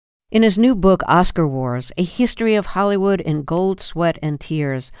In his new book, Oscar Wars, A History of Hollywood in Gold, Sweat, and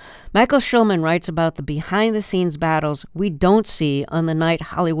Tears, Michael Schulman writes about the behind-the-scenes battles we don't see on the night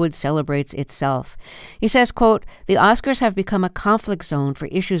Hollywood celebrates itself. He says, quote, "The Oscars have become a conflict zone for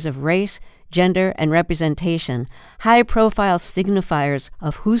issues of race, gender, and representation, high-profile signifiers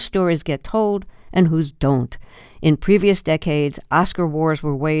of whose stories get told and whose don't. In previous decades, Oscar wars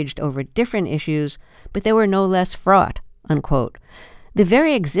were waged over different issues, but they were no less fraught," unquote. The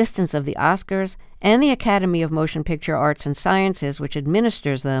very existence of the Oscars and the Academy of Motion Picture Arts and Sciences, which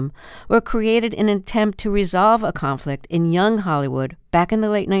administers them, were created in an attempt to resolve a conflict in young Hollywood back in the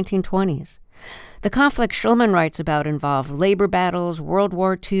late 1920s. The conflicts Schulman writes about involve labor battles, World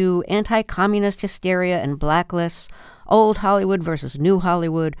War II, anti-communist hysteria and blacklists, old Hollywood versus new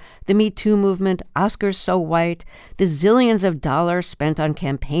Hollywood, the Me Too movement, Oscars So White, the zillions of dollars spent on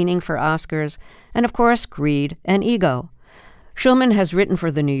campaigning for Oscars, and of course, greed and ego. Schulman has written for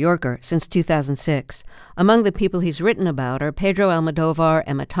The New Yorker since 2006. Among the people he's written about are Pedro Almodovar,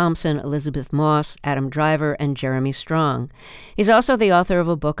 Emma Thompson, Elizabeth Moss, Adam Driver, and Jeremy Strong. He's also the author of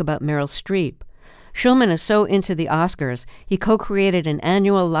a book about Meryl Streep. Schulman is so into the Oscars, he co-created an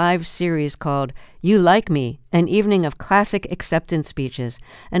annual live series called You Like Me, an evening of classic acceptance speeches,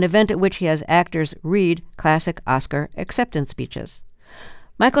 an event at which he has actors read classic Oscar acceptance speeches.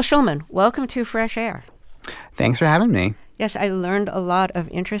 Michael Schulman, welcome to Fresh Air. Thanks for having me. Yes, I learned a lot of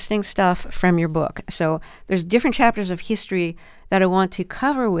interesting stuff from your book. So there's different chapters of history that I want to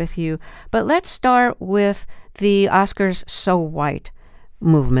cover with you. But let's start with the Oscars So White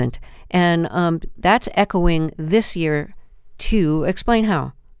movement. And that's echoing this year, too. Explain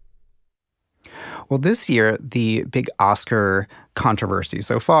how. Well, this year, the big Oscar controversy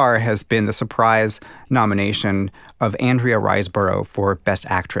so far has been the surprise nomination of Andrea Riseborough for Best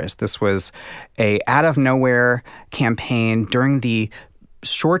Actress. This was a out-of-nowhere campaign during the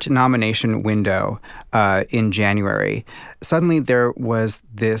short nomination window in January. Suddenly, there was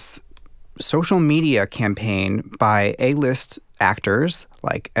this social media campaign by A-list actors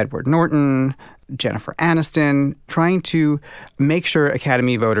like Edward Norton, Jennifer Aniston, trying to make sure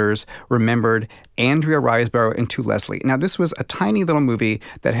Academy voters remembered Andrea Riseborough and To Leslie. Now, this was a tiny little movie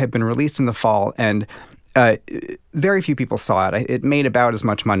that had been released in the fall, and very few people saw it. It made about as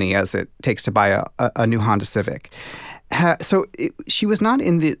much money as it takes to buy a new Honda Civic. She was not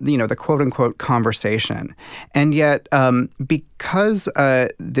in the quote-unquote conversation. And yet, because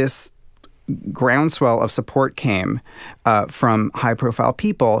this groundswell of support came from high-profile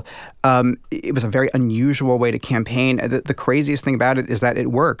people, it was a very unusual way to campaign. The craziest thing about it is that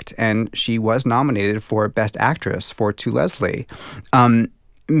it worked, and she was nominated for Best Actress for To Leslie.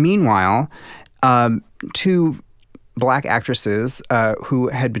 Meanwhile, two Black actresses who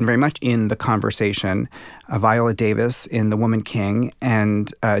had been very much in the conversation, Viola Davis in The Woman King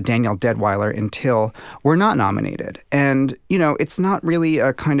and Danielle Deadwyler in Till, were not nominated. And, it's not really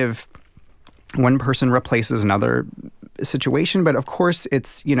a kind of one person replaces another situation, but of course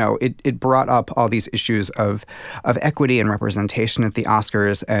it's, it brought up all these issues of equity and representation at the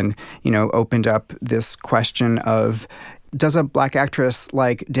Oscars and, opened up this question of, does a Black actress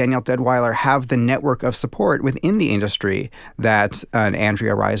like Danielle Deadwyler have the network of support within the industry that an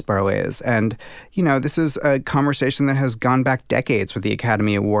Andrea Riseborough is? And, this is a conversation that has gone back decades with the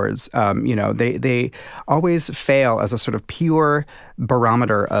Academy Awards. They always fail as a sort of pure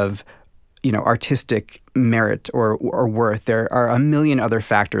barometer of artistic merit or worth. There are a million other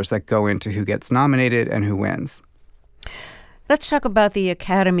factors that go into who gets nominated and who wins. Let's talk about the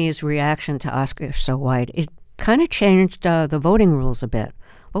Academy's reaction to Oscars So White. It kind of changed the voting rules a bit.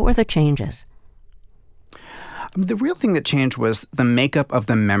 What were the changes? The real thing that changed was the makeup of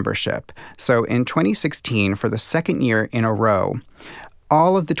the membership. So in 2016, for the second year in a row,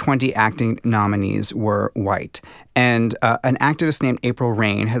 all of the 20 acting nominees were white. And an activist named April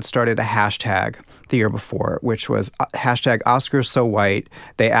Rain had started a hashtag the year before, which was hashtag Oscars So White,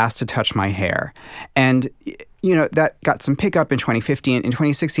 they asked to touch my hair. And, that got some pickup in 2015. In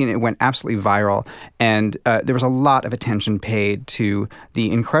 2016, it went absolutely viral. And there was a lot of attention paid to the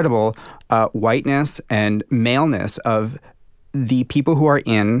incredible whiteness and maleness of the people who are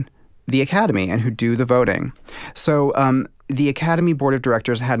in the Academy and who do the voting. So the Academy Board of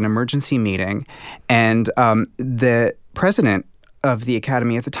Directors had an emergency meeting, and the president of the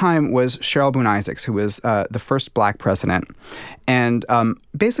Academy at the time was Cheryl Boone Isaacs, who was the first Black president. And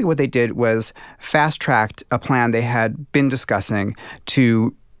basically what they did was fast-tracked a plan they had been discussing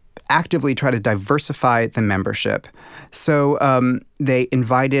to actively try to diversify the membership. So they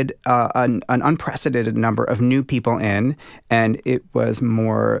invited an unprecedented number of new people in, and it was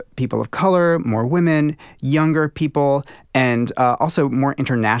more people of color, more women, younger people, and also more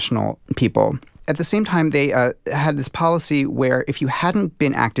international people. At the same time, they had this policy where if you hadn't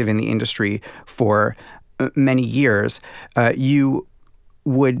been active in the industry for many years, you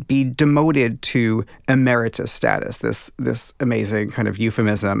would be demoted to emeritus status, this amazing kind of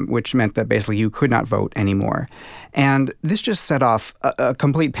euphemism, which meant that basically you could not vote anymore. And this just set off a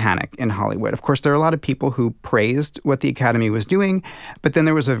complete panic in Hollywood. Of course, there are a lot of people who praised what the Academy was doing, but then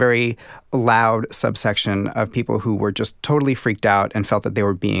there was a very loud subsection of people who were just totally freaked out and felt that they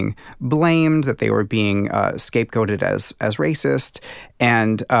were being blamed, that they were being scapegoated as racist.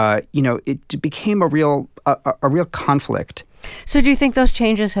 And, it became a real conflict. So do you think those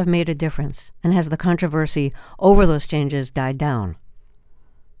changes have made a difference? And has the controversy over those changes died down?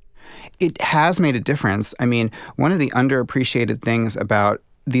 It has made a difference. I mean, one of the underappreciated things about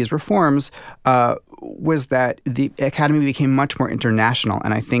these reforms was that the Academy became much more international.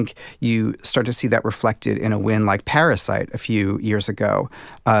 And I think you start to see that reflected in a win like Parasite a few years ago.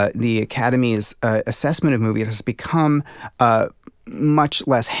 The Academy's assessment of movies has become much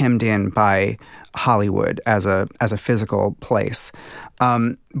less hemmed in by Hollywood as a physical place.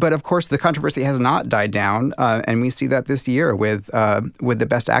 But of course, the controversy has not died down, and we see that this year with the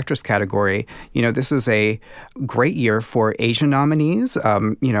Best Actress category. This is a great year for Asian nominees.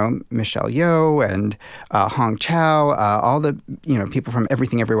 Michelle Yeoh and Hong Chow, all the people from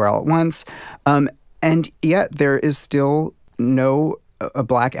Everything Everywhere All at Once, and yet there is still no a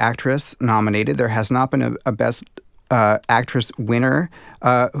Black actress nominated. There has not been a Best Actress winner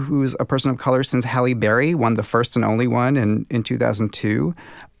who's a person of color since Halle Berry won the first and only one in 2002.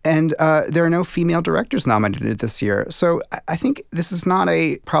 And there are no female directors nominated this year. So I think this is not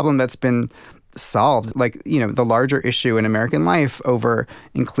a problem that's been solved, like, the larger issue in American life over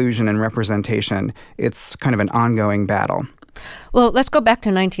inclusion and representation. It's kind of an ongoing battle. Well, let's go back to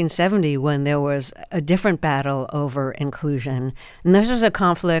 1970 when there was a different battle over inclusion. And this was a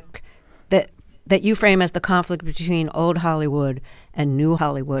conflict that you frame as the conflict between old Hollywood and new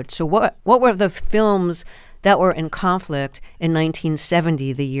Hollywood. So what were the films that were in conflict in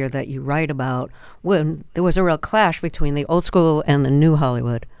 1970, the year that you write about, when there was a real clash between the old school and the new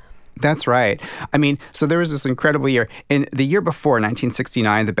Hollywood? That's right. I mean, so there was this incredible year. In the year before,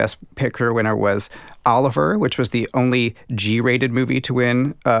 1969, the Best Picture winner was Oliver, which was the only G-rated movie to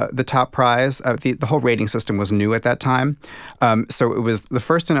win the top prize. The whole rating system was new at that time. So it was the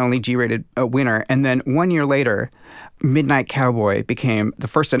first and only G-rated winner. And then 1 year later, Midnight Cowboy became the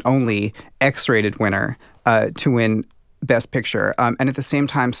first and only X-rated winner to win Best Picture. And at the same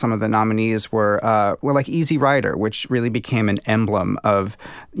time, some of the nominees were like Easy Rider, which really became an emblem of,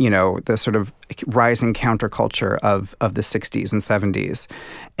 the sort of rising counterculture of the 60s and 70s.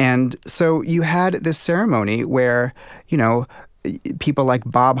 And so you had this ceremony where, people like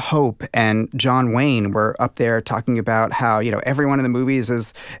Bob Hope and John Wayne were up there talking about how, everyone in the movies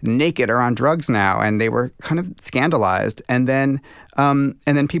is naked or on drugs now, and they were kind of scandalized. And then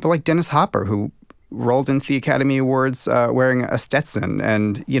people like Dennis Hopper, who rolled into the Academy Awards wearing a Stetson.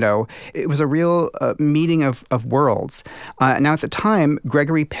 And, it was a real meeting of worlds. Now, at the time,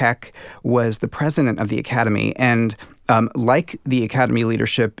 Gregory Peck was the president of the Academy. And like the Academy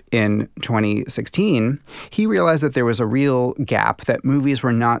leadership in 2016, he realized that there was a real gap, that movies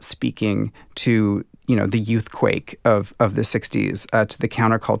were not speaking to the youthquake of the 60s, to the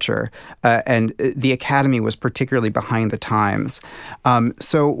counterculture. And the Academy was particularly behind the times.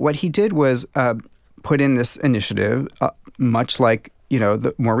 So what he did was put in this initiative, much like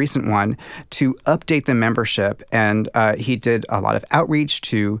the more recent one, to update the membership. And he did a lot of outreach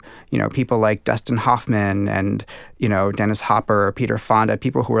to people like Dustin Hoffman and Dennis Hopper, Peter Fonda,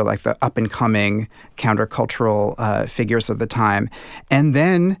 people who were like the up and coming countercultural figures of the time. And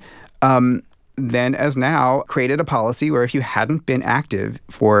then as now, created a policy where if you hadn't been active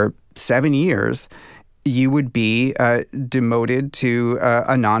for 7 years, you would be demoted to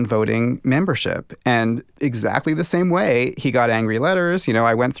a non-voting membership. And exactly the same way, he got angry letters.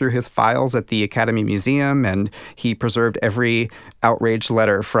 I went through his files at the Academy Museum, and he preserved every outraged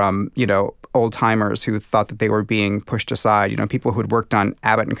letter from, old-timers who thought that they were being pushed aside, people who had worked on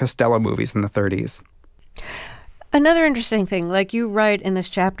Abbott and Costello movies in the 30s. Another interesting thing, like you write in this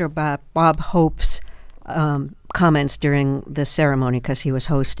chapter about Bob Hope's comments during the ceremony because he was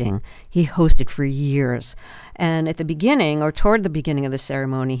hosting. He hosted for years. And at the beginning, or toward the beginning of the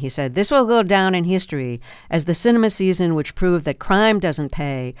ceremony, he said, "This will go down in history as the cinema season which proved that crime doesn't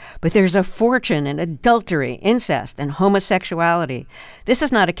pay, but there's a fortune in adultery, incest, and homosexuality. This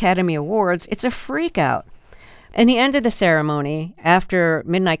is not Academy Awards, it's a freak out." And he ended the ceremony, after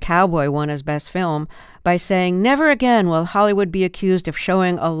Midnight Cowboy won as Best Film, by saying, "Never again will Hollywood be accused of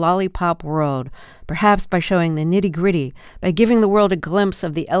showing a lollipop world, perhaps by showing the nitty-gritty, by giving the world a glimpse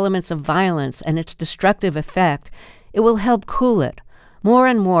of the elements of violence and its destructive effect. It will help cool it. More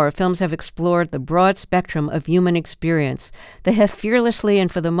and more, films have explored the broad spectrum of human experience. They have fearlessly and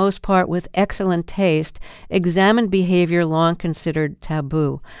for the most part with excellent taste examined behavior long considered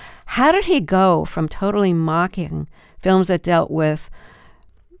taboo." How did he go from totally mocking films that dealt with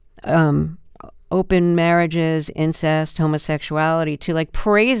open marriages, incest, homosexuality, to like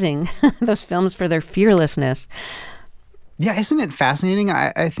praising those films for their fearlessness? Yeah, isn't it fascinating?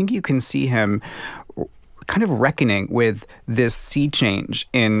 I think you can see him kind of reckoning with this sea change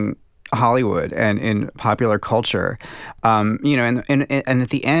in Hollywood and in popular culture, and at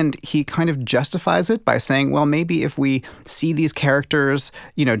the end, he kind of justifies it by saying, well, maybe if we see these characters,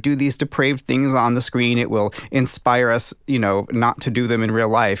 do these depraved things on the screen, it will inspire us, not to do them in real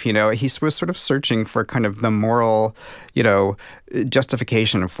life. He was sort of searching for kind of the moral,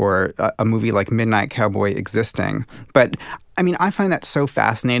 justification for a movie like Midnight Cowboy existing. But I find that so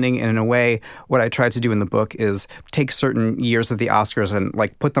fascinating, and in a way, what I tried to do in the book is take certain years of the Oscars and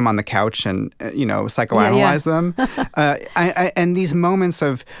put them on the couch and psychoanalyze them. And these moments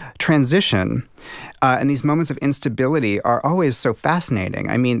of transition and these moments of instability are always so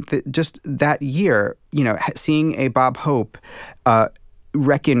fascinating. Just that year, seeing a Bob Hope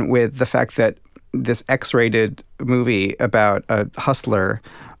reckon with the fact that this X-rated movie about a hustler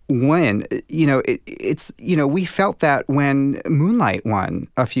won, we felt that when Moonlight won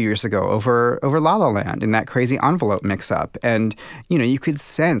a few years ago over La La Land in that crazy envelope mix-up. And, you could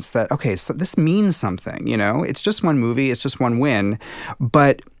sense that, okay, so this means something, It's just one movie, it's just one win,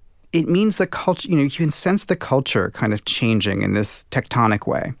 but it means the culture, you can sense the culture kind of changing in this tectonic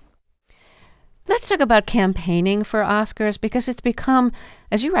way. Let's talk about campaigning for Oscars, because it's become,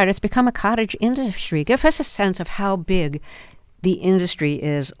 as you write, it's become a cottage industry. Give us a sense of how big the industry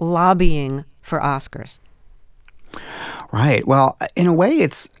is lobbying for Oscars. Right. Well, in a way,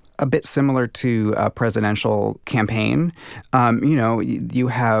 it's a bit similar to a presidential campaign. You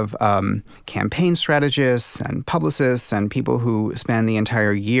have campaign strategists and publicists and people who spend the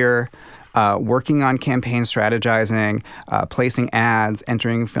entire year working on campaign strategizing, placing ads,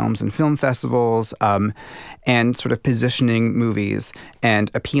 entering films and film festivals, and sort of positioning movies and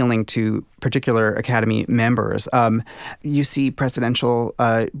appealing to particular Academy members. You see presidential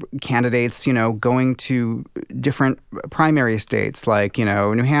candidates, going to different primary states like,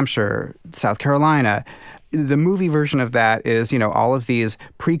 New Hampshire, South Carolina. The movie version of that is, all of these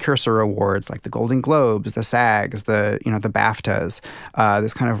precursor awards like the Golden Globes, the SAGs, the BAFTAs,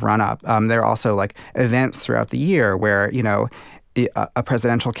 this kind of run-up. There are also like events throughout the year where, a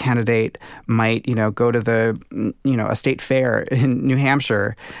presidential candidate might, go to the, a state fair in New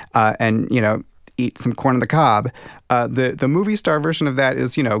Hampshire and, eat some corn on the cob. The movie star version of that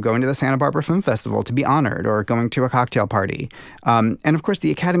is, going to the Santa Barbara Film Festival to be honored or going to a cocktail party. And of course,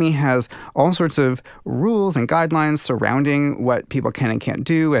 the Academy has all sorts of rules and guidelines surrounding what people can and can't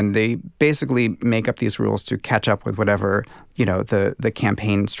do. And they basically make up these rules to catch up with whatever, the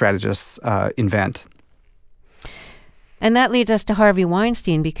campaign strategists invent. And that leads us to Harvey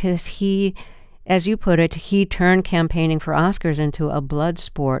Weinstein, because he, as you put it, he turned campaigning for Oscars into a blood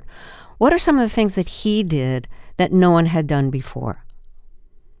sport. What are some of the things that he did that no one had done before?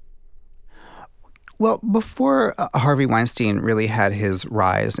 Well, before Harvey Weinstein really had his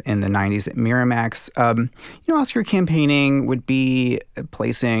rise in the 90s at Miramax, Oscar campaigning would be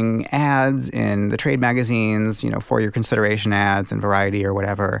placing ads in the trade magazines, for your consideration ads and Variety or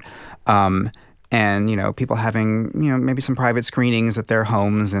whatever. And, people having, maybe some private screenings at their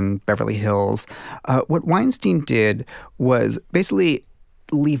homes in Beverly Hills. What Weinstein did was basically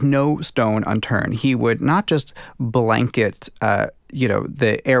leave no stone unturned. He would not just blanket,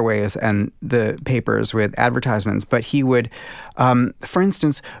 the airwaves and the papers with advertisements, but he would, for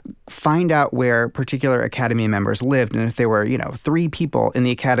instance, find out where particular Academy members lived. And if there were, 3 people in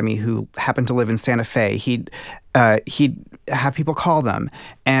the Academy who happened to live in Santa Fe, he'd have people call them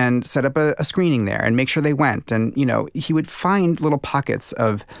and set up a screening there and make sure they went. And, he would find little pockets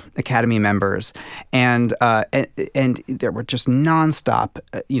of Academy members. And there were just nonstop,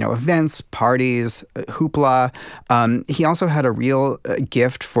 events, parties, hoopla. He also had a real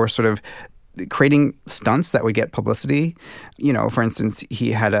gift for sort of creating stunts that would get publicity. For instance,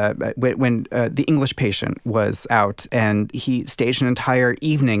 he had when The English Patient was out, and he staged an entire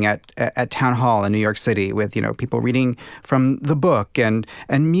evening at Town Hall in New York City with, people reading from the book and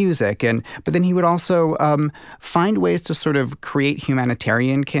music. But then he would also find ways to sort of create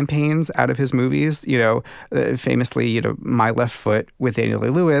humanitarian campaigns out of his movies. Famously, My Left Foot with Daniel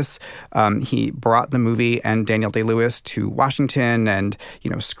Day-Lewis. He brought the movie and Daniel Day-Lewis to Washington and,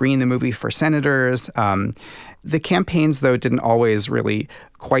 screened the movie for senators. The campaigns, though, didn't always really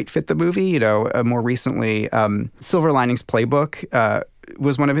quite fit the movie. More recently, Silver Linings Playbook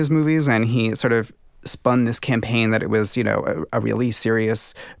was one of his movies, and he sort of spun this campaign that it was, a really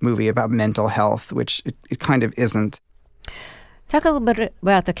serious movie about mental health, which it kind of isn't. Talk a little bit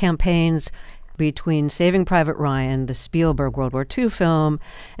about the campaigns between Saving Private Ryan, the Spielberg World War II film,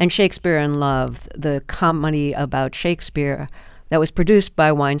 and Shakespeare in Love, the comedy about Shakespeare that was produced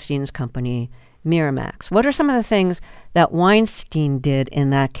by Weinstein's company, Miramax. What are some of the things that Weinstein did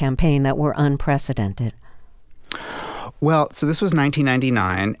in that campaign that were unprecedented? Well, so this was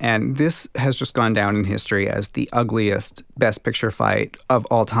 1999, and this has just gone down in history as the ugliest Best Picture fight of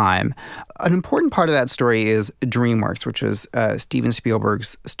all time. An important part of that story is DreamWorks, which was Steven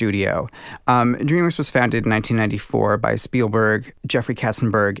Spielberg's studio. DreamWorks was founded in 1994 by Spielberg, Jeffrey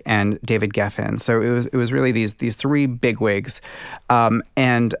Katzenberg, and David Geffen. So it was really these three bigwigs,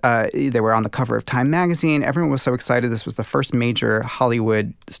 and they were on the cover of Time magazine. Everyone was so excited. This was the first major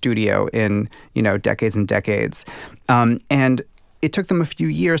Hollywood studio in decades and decades. And it took them a few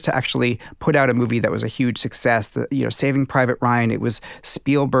years to actually put out a movie that was a huge success. Saving Private Ryan, it was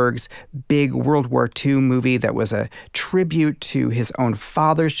Spielberg's big World War II movie that was a tribute to his own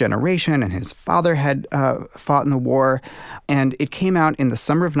father's generation, and his father had fought in the war. And it came out in the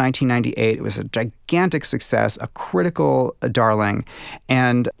summer of 1998. It was a gigantic success, a critical darling,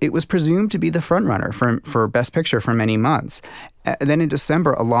 and it was presumed to be the frontrunner for Best Picture for many months. Then in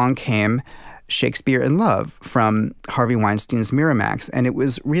December, along came Shakespeare in Love from Harvey Weinstein's Miramax. And it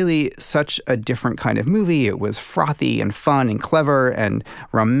was really such a different kind of movie. It was frothy and fun and clever and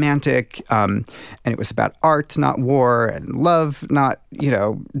romantic. And it was about art, not war, and love, not,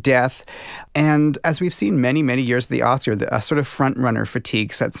 death. And as we've seen many, many years of the Oscar, a sort of front-runner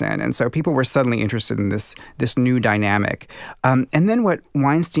fatigue sets in. And so people were suddenly interested in this new dynamic. And then what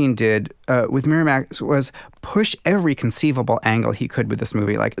Weinstein did with Miramax was push every conceivable angle he could with this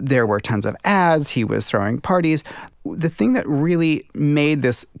movie. Like, there were tons of ads, he was throwing parties. The thing that really made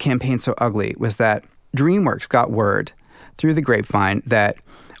this campaign so ugly was that DreamWorks got word through the grapevine that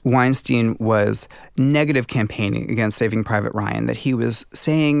Weinstein was negative campaigning against Saving Private Ryan, that he was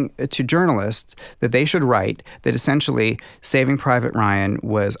saying to journalists that they should write that essentially Saving Private Ryan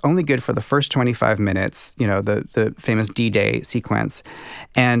was only good for the first 25 minutes, the famous D-Day sequence.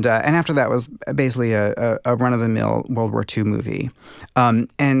 And after that was basically a run-of-the-mill World War II movie.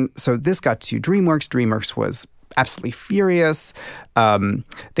 And so this got to DreamWorks. DreamWorks was absolutely furious.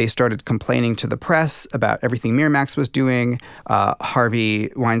 They started complaining to the press about everything Miramax was doing.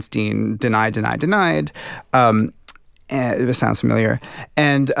 Harvey Weinstein denied. It sounds familiar.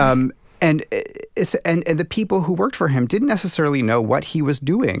 And the people who worked for him didn't necessarily know what he was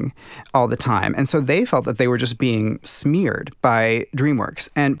doing all the time. And so they felt that they were just being smeared by DreamWorks.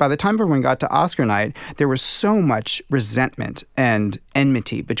 And by the time everyone got to Oscar night, there was so much resentment and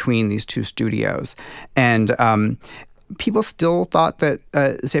enmity between these two studios. And people still thought that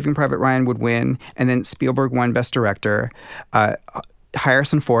Saving Private Ryan would win. And then Spielberg won Best Director.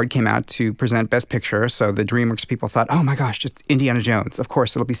 Harrison Ford came out to present Best Picture, so the DreamWorks people thought, "Oh my gosh, it's Indiana Jones. Of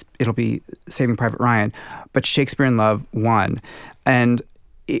course, it'll be Saving Private Ryan." But Shakespeare in Love won, and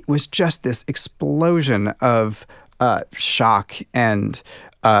it was just this explosion of shock and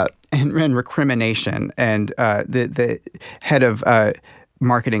recrimination. And the head of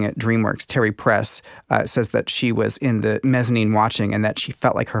marketing at DreamWorks, Terry Press, says that she was in the mezzanine watching and that she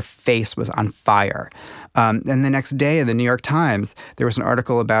felt like her face was on fire. And the next day in the New York Times, there was an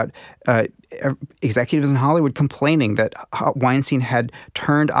article about executives in Hollywood complaining that Weinstein had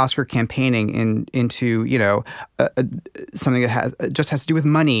turned Oscar campaigning into something that just has to do with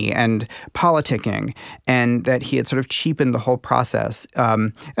money and politicking, and that he had sort of cheapened the whole process.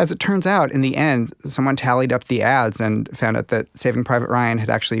 As it turns out, in the end, someone tallied up the ads and found out that Saving Private Ryan had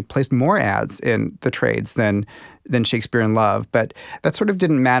actually placed more ads in the trades than Shakespeare in Love. But that sort of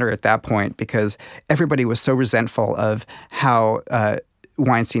didn't matter at that point because everybody was so resentful of how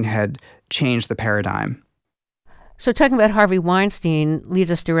Weinstein had changed the paradigm. So talking about Harvey Weinstein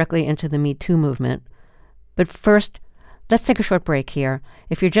leads us directly into the Me Too movement. But first, let's take a short break here.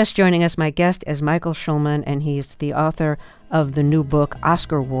 If you're just joining us, my guest is Michael Schulman, and he's the author of the new book,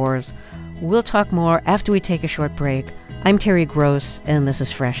 Oscar Wars. We'll talk more after we take a short break. I'm Terry Gross, and this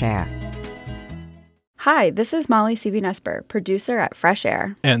is Fresh Air. Hi, this is Molly Seavey-Nesper, producer at Fresh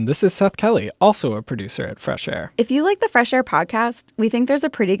Air. And this is Seth Kelly, also a producer at Fresh Air. If you like the Fresh Air podcast, we think there's a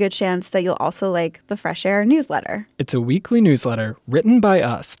pretty good chance that you'll also like the Fresh Air newsletter. It's a weekly newsletter written by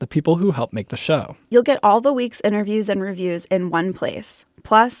us, the people who help make the show. You'll get all the week's interviews and reviews in one place.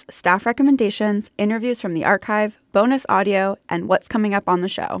 Plus, staff recommendations, interviews from the archive, bonus audio, and what's coming up on the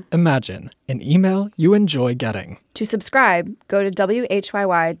show. Imagine an email you enjoy getting. To subscribe, go to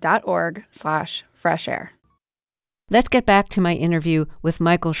whyy.org/fresh air. Let's get back to my interview with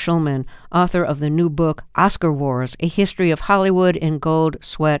Michael Schulman, author of the new book, Oscar Wars, A History of Hollywood in Gold,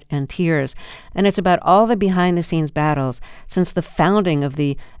 Sweat, and Tears. And it's about all the behind-the-scenes battles since the founding of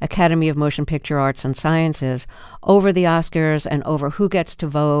the Academy of Motion Picture Arts and Sciences over the Oscars and over who gets to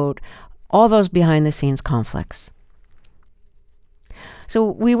vote, all those behind-the-scenes conflicts. So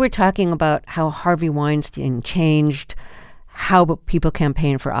we were talking about how Harvey Weinstein changed how people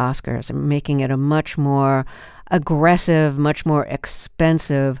campaign for Oscars and making it a much more aggressive, much more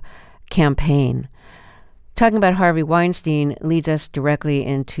expensive campaign. Talking about Harvey Weinstein leads us directly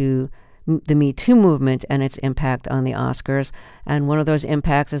into the Me Too movement and its impact on the Oscars. And one of those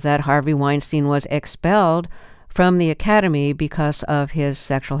impacts is that Harvey Weinstein was expelled from the Academy because of his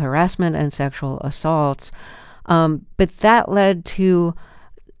sexual harassment and sexual assaults. But that led to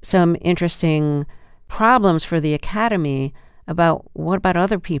some interesting problems for the Academy about what about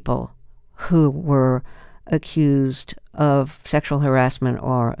other people who were accused of sexual harassment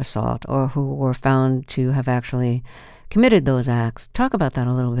or assault, or who were found to have actually committed those acts. Talk about that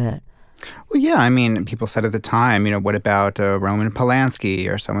a little bit. Well, yeah, I mean, people said at the time, what about Roman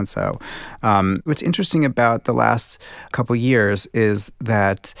Polanski or so-and-so? What's interesting about the last couple years is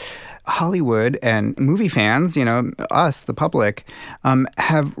that Hollywood and movie fans, us, the public,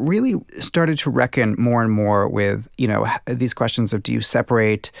 have really started to reckon more and more with, these questions of, do you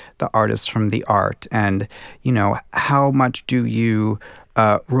separate the artist from the art? And, how much do you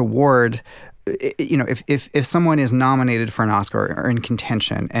reward if someone is nominated for an Oscar or in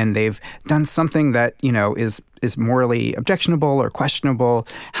contention and they've done something that, is morally objectionable or questionable,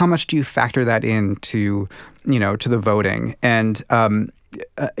 how much do you factor that into, to the voting? And,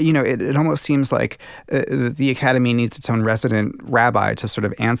 it almost seems like the Academy needs its own resident rabbi to sort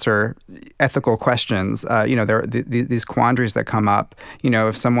of answer ethical questions. There are these quandaries that come up.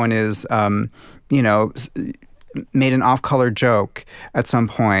 If someone is, made an off-color joke at some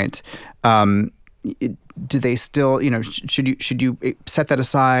point, do they still, should you set that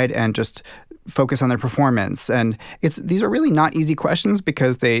aside and just focus on their performance? And these are really not easy questions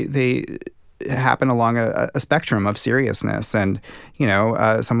because they happen along a spectrum of seriousness. And,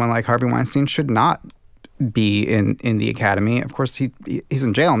 someone like Harvey Weinstein should not be in the Academy. Of course, he's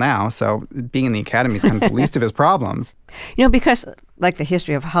in jail now, so being in the Academy is kind of the least of his problems. Because like the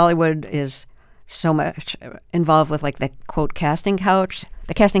history of Hollywood is so much involved with like the quote casting couch.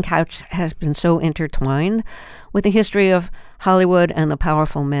 The casting couch has been so intertwined with the history of Hollywood and the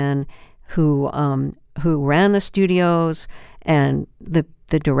powerful men who ran the studios and the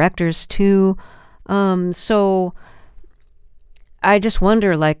directors too. So I just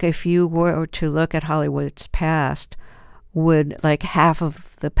wonder, like, if you were to look at Hollywood's past, would like half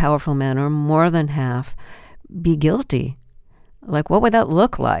of the powerful men or more than half be guilty? Like, what would that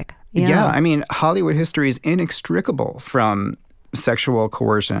look like? Yeah, I mean, Hollywood history is inextricable from sexual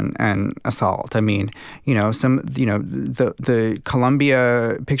coercion and assault. I mean, the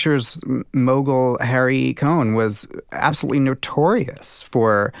Columbia Pictures mogul Harry Cohn was absolutely notorious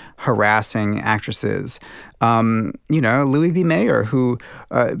for harassing actresses. Louis B. Mayer, who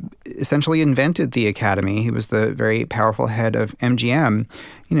essentially invented the Academy, he was the very powerful head of MGM.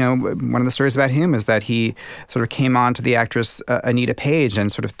 One of the stories about him is that he sort of came on to the actress Anita Page and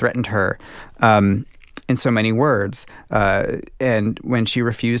sort of threatened her in so many words. And when she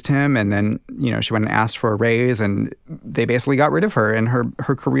refused him, and then, she went and asked for a raise, and they basically got rid of her, and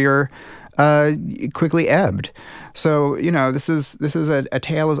her career quickly ebbed. So, this is a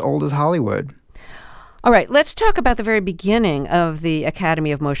tale as old as Hollywood. All right, let's talk about the very beginning of the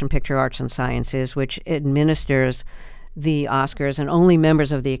Academy of Motion Picture Arts and Sciences, which administers the Oscars, and only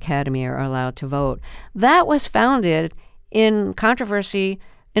members of the Academy are allowed to vote. That was founded in controversy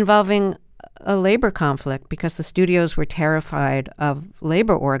involving a labor conflict because the studios were terrified of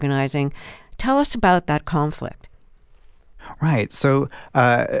labor organizing. Tell us about that conflict. Right. So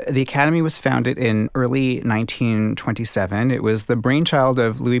the Academy was founded in early 1927. It was the brainchild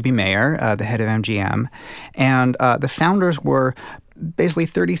of Louis B. Mayer, the head of MGM. And the founders were basically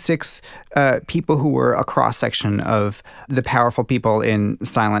 36 people who were a cross-section of the powerful people in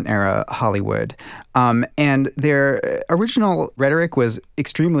silent era Hollywood. And their original rhetoric was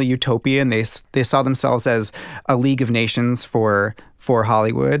extremely utopian. They saw themselves as a League of Nations for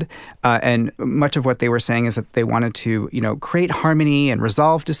Hollywood. And much of what they were saying is that they wanted to, create harmony and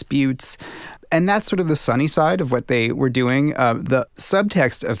resolve disputes. And that's sort of the sunny side of what they were doing. The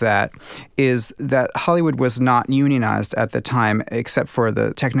subtext of that is that Hollywood was not unionized at the time, except for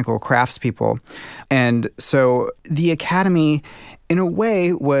the technical craftspeople. And so the Academy, in a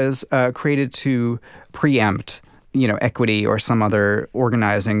way, was created to preempt equity or some other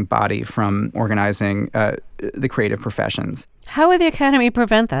organizing body from organizing the creative professions. How would the Academy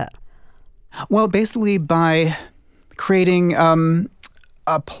prevent that? Well, basically by creating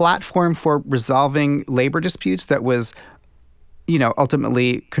a platform for resolving labor disputes that was,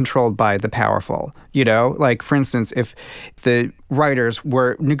 ultimately controlled by the powerful. Like, for instance, if the writers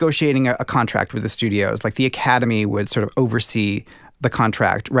were negotiating a contract with the studios, like the Academy would sort of oversee the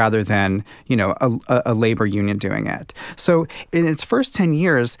contract rather than, a labor union doing it. So in its first 10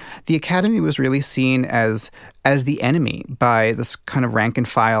 years, the Academy was really seen as the enemy by this kind of rank and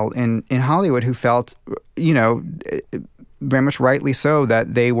file in Hollywood who felt, very much rightly so,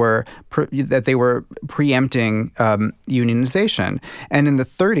 that they were preempting unionization. And in the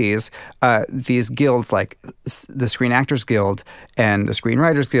 30s, these guilds like the Screen Actors Guild and the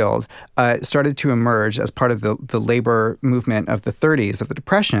Screenwriters Guild started to emerge as part of the labor movement of the 30s, of the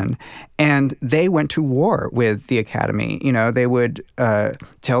Depression. And they went to war with the Academy. They would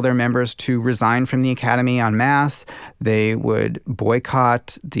tell their members to resign from the Academy en masse. They would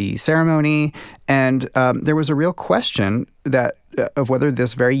boycott the ceremony. And there was a real question of whether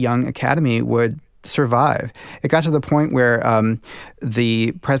this very young Academy would survive. It got to the point where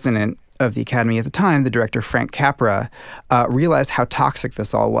the president of the Academy at the time, the director Frank Capra, realized how toxic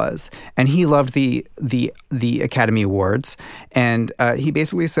this all was, and he loved the Academy Awards, and he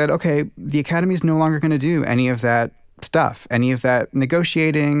basically said, "Okay, the Academy is no longer going to do any of that stuff, any of that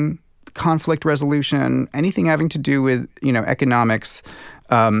negotiating, conflict resolution, anything having to do with economics."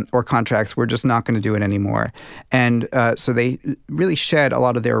 Or contracts, we're just not going to do it anymore. And so they really shed a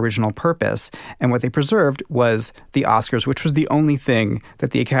lot of their original purpose. And what they preserved was the Oscars, which was the only thing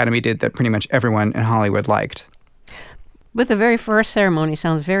that the Academy did that pretty much everyone in Hollywood liked. But the very first ceremony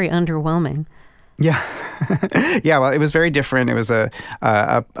sounds very underwhelming. Yeah. Yeah, well, it was very different. It was a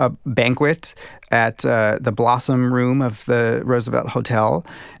banquet at the Blossom Room of the Roosevelt Hotel.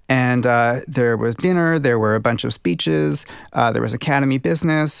 And there was dinner, there were a bunch of speeches, there was Academy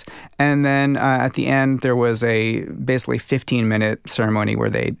business, and then at the end there was a basically 15-minute ceremony where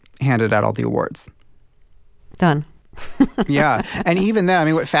they handed out all the awards. Done. Yeah, and even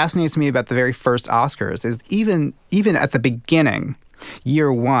then, what fascinates me about the very first Oscars is even at the beginning,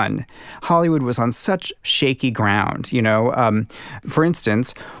 year one, Hollywood was on such shaky ground. For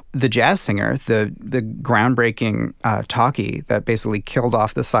instance, the jazz singer, the groundbreaking talkie that basically killed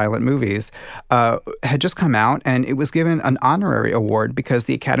off the silent movies, had just come out, and it was given an honorary award because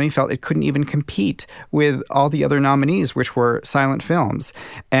the Academy felt it couldn't even compete with all the other nominees, which were silent films.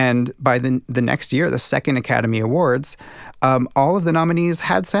 And by the next year, the second Academy Awards, all of the nominees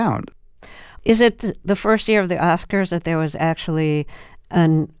had sound. Is it the first year of the Oscars that there was actually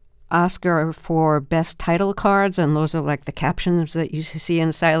an Oscar for best title cards, and those are like the captions that you see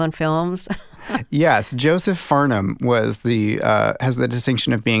in silent films? Yes, Joseph Farnham has the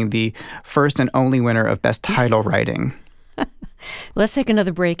distinction of being the first and only winner of best title writing. Let's take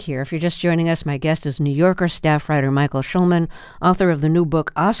another break here. If you're just joining us, my guest is New Yorker staff writer Michael Schulman, author of the new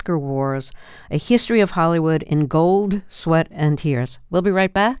book Oscar Wars, A History of Hollywood in Gold, Sweat, and Tears. We'll be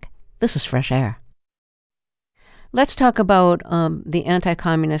right back. This is Fresh Air. Let's talk about the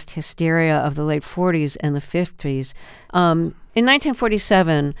anti-communist hysteria of the late 40s and the 50s. In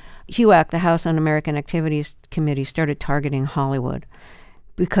 1947, HUAC, the House Un-American Activities Committee, started targeting Hollywood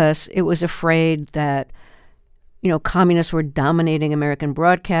because it was afraid that communists were dominating American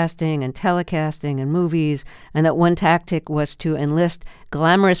broadcasting and telecasting and movies, and that one tactic was to enlist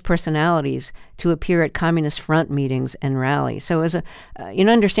glamorous personalities to appear at Communist Front meetings and rallies. So as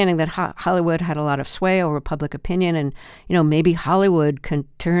understanding that Hollywood had a lot of sway over public opinion, and, maybe Hollywood can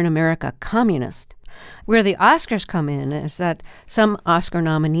turn America communist. Where the Oscars come in is that some Oscar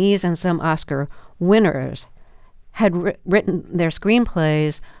nominees and some Oscar winners had written their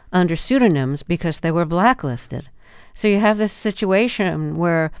screenplays under pseudonyms because they were blacklisted. So you have this situation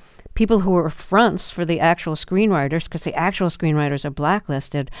where people who are fronts for the actual screenwriters, because the actual screenwriters are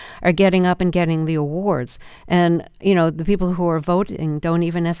blacklisted, are getting up and getting the awards. And, the people who are voting don't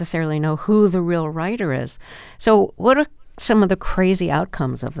even necessarily know who the real writer is. So what are some of the crazy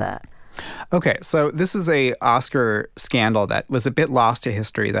outcomes of that? Okay, so this is a Oscar scandal that was a bit lost to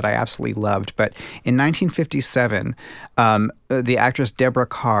history that I absolutely loved. But in 1957, the actress Deborah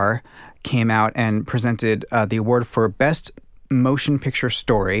Kerr came out and presented the award for Best Motion Picture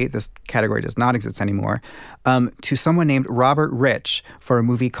Story, this category does not exist anymore, to someone named Robert Rich for a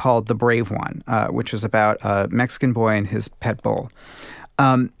movie called The Brave One, which was about a Mexican boy and his pet bull.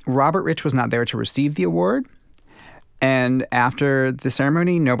 Robert Rich was not there to receive the award. And after the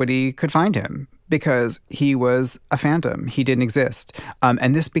ceremony, nobody could find him because he was a phantom. He didn't exist.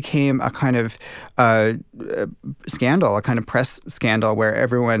 And this became a kind of scandal, a kind of press scandal where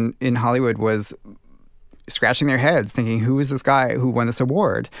everyone in Hollywood was scratching their heads thinking, who is this guy who won this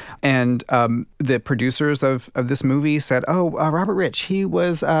award? And the producers of this movie said, Robert Rich, he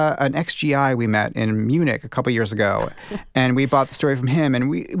was an ex-GI we met in Munich a couple years ago. And we bought the story from him. And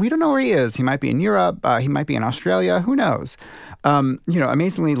we don't know where he is. He might be in Europe. He might be in Australia. Who knows?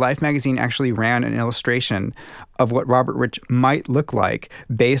 Amazingly, Life magazine actually ran an illustration of what Robert Rich might look like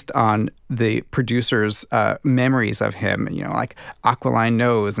based on the producer's memories of him, like aquiline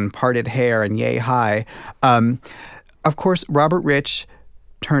nose and parted hair and yay high. Of course, Robert Rich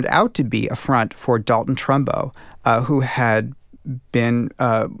turned out to be a front for Dalton Trumbo, who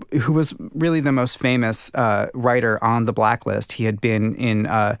was really the most famous writer on the blacklist. He had been in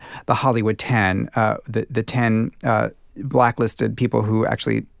the Hollywood 10, the 10 blacklisted people who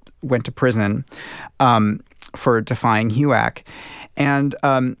actually went to prison for defying HUAC. And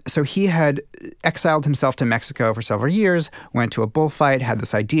so he had exiled himself to Mexico for several years, went to a bullfight, had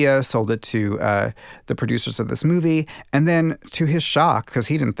this idea, sold it to the producers of this movie, and then to his shock, because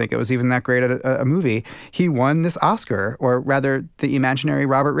he didn't think it was even that great a movie, he won this Oscar, or rather the imaginary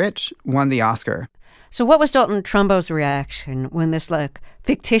Robert Rich won the Oscar. So what was Dalton Trumbo's reaction when this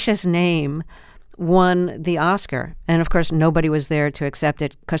fictitious name won the Oscar? And of course, nobody was there to accept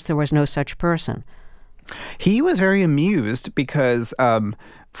it because there was no such person. He was very amused because,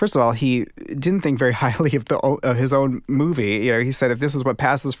 first of all, he didn't think very highly of his own movie. He said, if this is what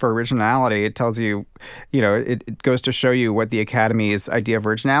passes for originality, it tells you, it goes to show you what the Academy's idea of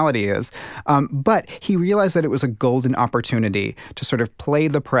originality is. But he realized that it was a golden opportunity to sort of play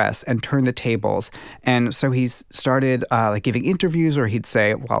the press and turn the tables. And so he started giving interviews where he'd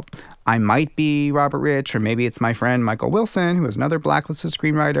say, well, I might be Robert Rich, or maybe it's my friend Michael Wilson, who is another blacklisted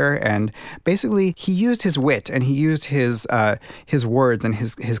screenwriter. And basically, he used his wit and he used his words and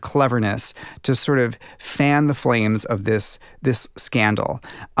his cleverness to sort of fan the flames of this scandal.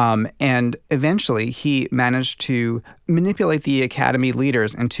 And eventually, he managed to manipulate the Academy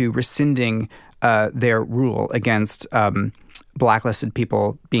leaders into rescinding their rule against blacklisted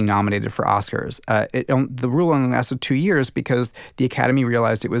people being nominated for Oscars. The rule only lasted 2 years because the Academy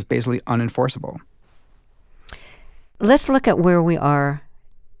realized it was basically unenforceable. Let's look at where we are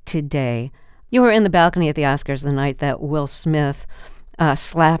today. You were in the balcony at the Oscars the night that Will Smith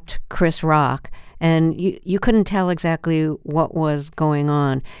slapped Chris Rock, and you couldn't tell exactly what was going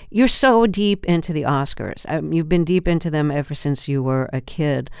on. You're so deep into the Oscars. You've been deep into them ever since you were a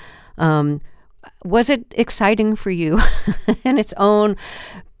kid. Was it exciting for you in its own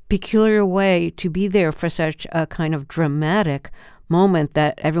peculiar way to be there for such a kind of dramatic moment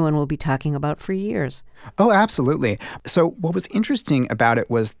that everyone will be talking about for years? Oh, absolutely. So what was interesting about it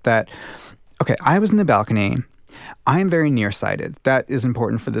was that, okay, I was in the balcony. I am very nearsighted. That is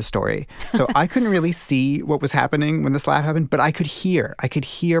important for the story. So I couldn't really see what was happening when the slap happened, but I could hear. I could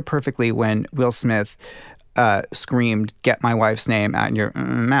hear perfectly when Will Smith screamed, "Get my wife's name out your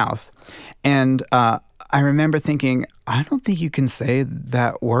mouth." And I remember thinking, I don't think you can say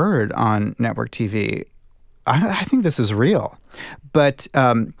that word on network TV. I think this is real. But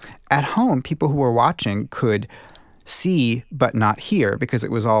at home, people who were watching could see but not hear because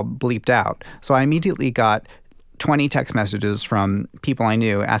it was all bleeped out. So I immediately got 20 text messages from people I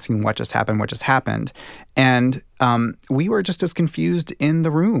knew asking what just happened. And we were just as confused in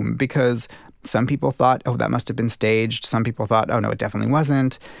the room because some people thought, oh, that must have been staged. Some people thought, oh, no, it definitely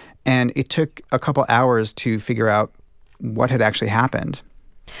wasn't. And it took a couple hours to figure out what had actually happened.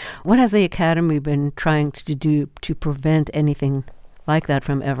 What has the Academy been trying to do to prevent anything like that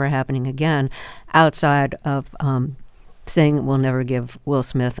from ever happening again, outside of saying we'll never give Will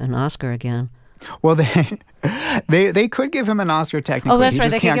Smith an Oscar again? Well, they could give him an Oscar technically. Oh, that's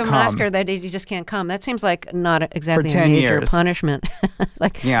right. They could give him come. an Oscar that he just can't come. That seems like not exactly For 10 a major years. punishment.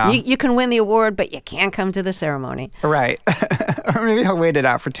 You can win the award, but you can't come to the ceremony. Right. Or maybe he'll wait it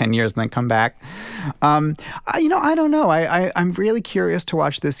out for 10 years and then come back. I don't know. I'm really curious to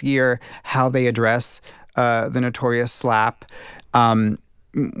watch this year how they address the notorious slap.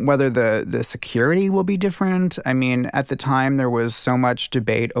 whether the security will be different. I mean, at the time, there was so much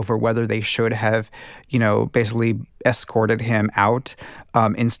debate over whether they should have, basically escorted him out.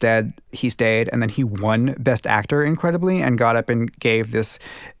 Instead, he stayed, and then he won Best Actor, incredibly, and got up and gave this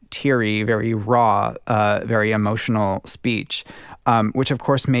teary, very raw, very emotional speech, which, of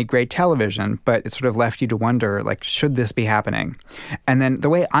course, made great television, but it sort of left you to wonder, like, should this be happening? And then the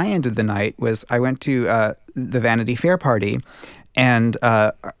way I ended the night was I went to the Vanity Fair party, and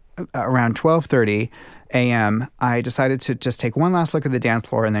around 12:30 a.m., I decided to just take one last look at the dance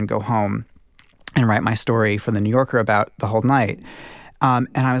floor and then go home and write my story for the New Yorker about the whole night. And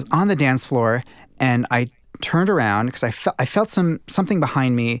I was on the dance floor, and I turned around because I felt something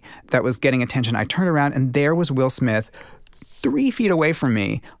behind me that was getting attention. I turned around, and there was Will Smith 3 feet away from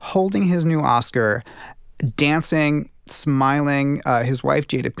me, holding his new Oscar, dancing, smiling. His wife,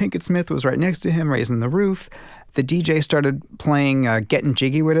 Jada Pinkett Smith, was right next to him, raising the roof. The DJ started playing Gettin'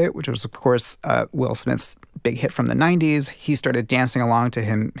 Jiggy With It, which was, of course, Will Smith's big hit from the 90s. He started dancing along to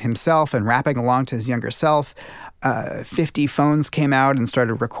himself and rapping along to his younger self. 50 phones came out and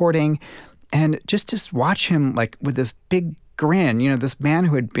started recording. And just to watch him, like, with this big grin, this man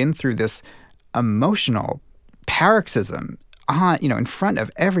who had been through this emotional paroxysm, in front of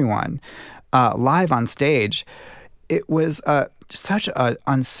everyone, live on stage, it was such an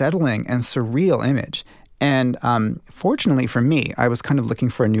unsettling and surreal image. And fortunately for me, I was kind of looking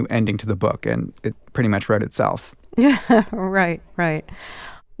for a new ending to the book, and it pretty much wrote itself. Right.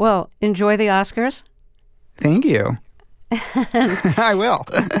 Well, enjoy the Oscars. Thank you. I will.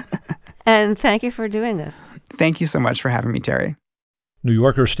 And thank you for doing this. Thank you so much for having me, Terry. New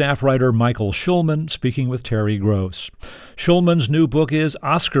Yorker staff writer Michael Schulman speaking with Terry Gross. Schulman's new book is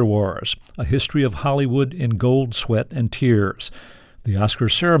Oscar Wars, A History of Hollywood in Gold, Sweat, and Tears. The Oscar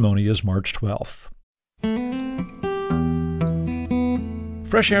ceremony is March 12th.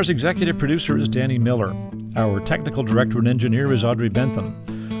 Fresh Air's executive producer is Danny Miller. Our technical director and engineer is Audrey Bentham.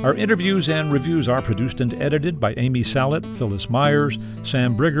 Our interviews and reviews are produced and edited by Amy Salet, Phyllis Myers,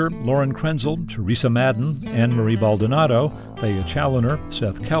 Sam Brigger, Lauren Krenzel, Teresa Madden, Anne-Marie Baldonado, Thea Challoner,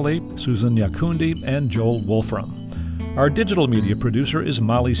 Seth Kelly, Susan Yakundi, and Joel Wolfram. Our digital media producer is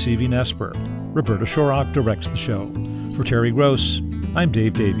Molly Seavey-Nesper. Roberta Shorrock directs the show. For Terry Gross, I'm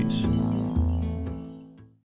Dave Davies.